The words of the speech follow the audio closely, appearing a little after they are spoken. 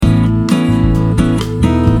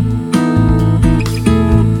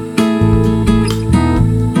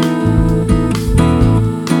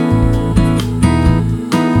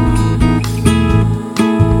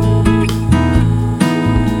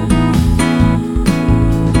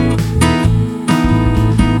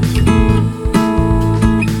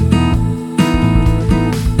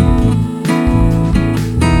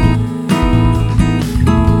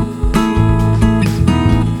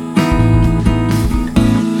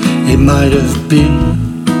It might have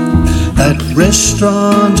been that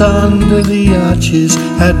restaurant under the arches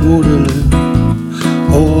at Waterloo,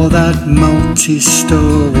 or that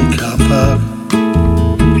multi-story car park.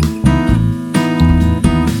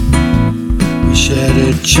 We shared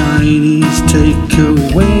a Chinese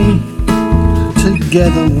takeaway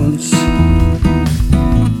together once,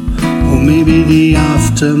 or maybe the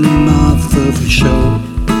aftermath of a show.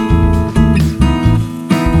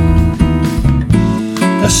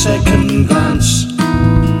 A second glance,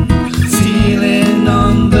 feeling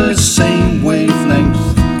on the same wavelength,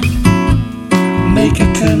 make a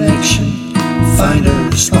connection, find a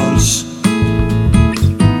response.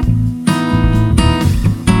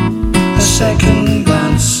 A second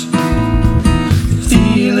glance,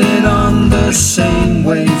 feeling on the same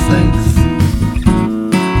wavelength,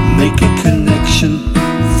 make a connection,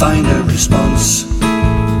 find a response.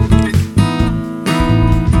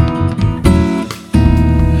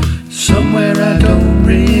 Somewhere I don't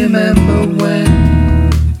remember when,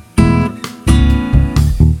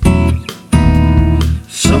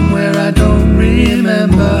 somewhere I don't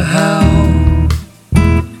remember how.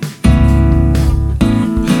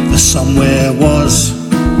 The somewhere was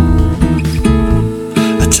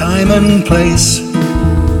a time and place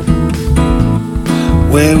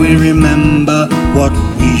where we remember what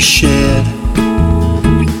we shared.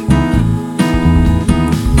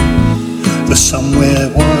 The somewhere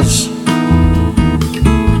was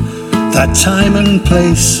that time and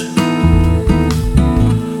place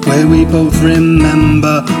where we both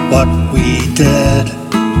remember what we dared.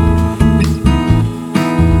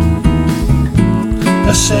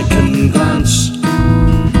 A second glance,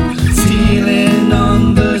 feeling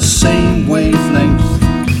on the same wavelength,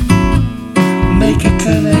 make a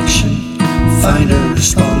connection, find a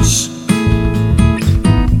response.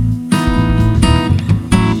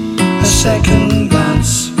 A second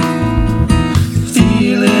glance,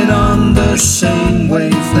 feeling on the same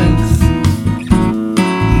wavelength,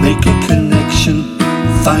 make a connection,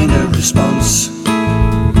 find a response.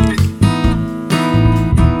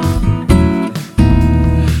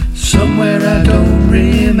 Somewhere I don't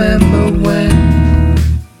remember when,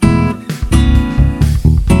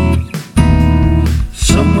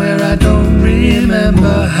 somewhere I don't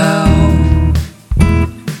remember how.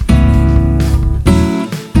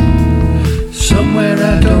 Somewhere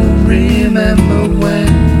I don't remember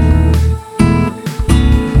when,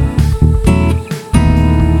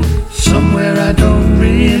 somewhere I don't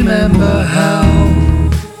remember how.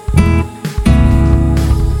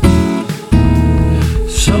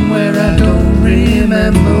 Somewhere I don't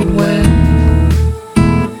remember when.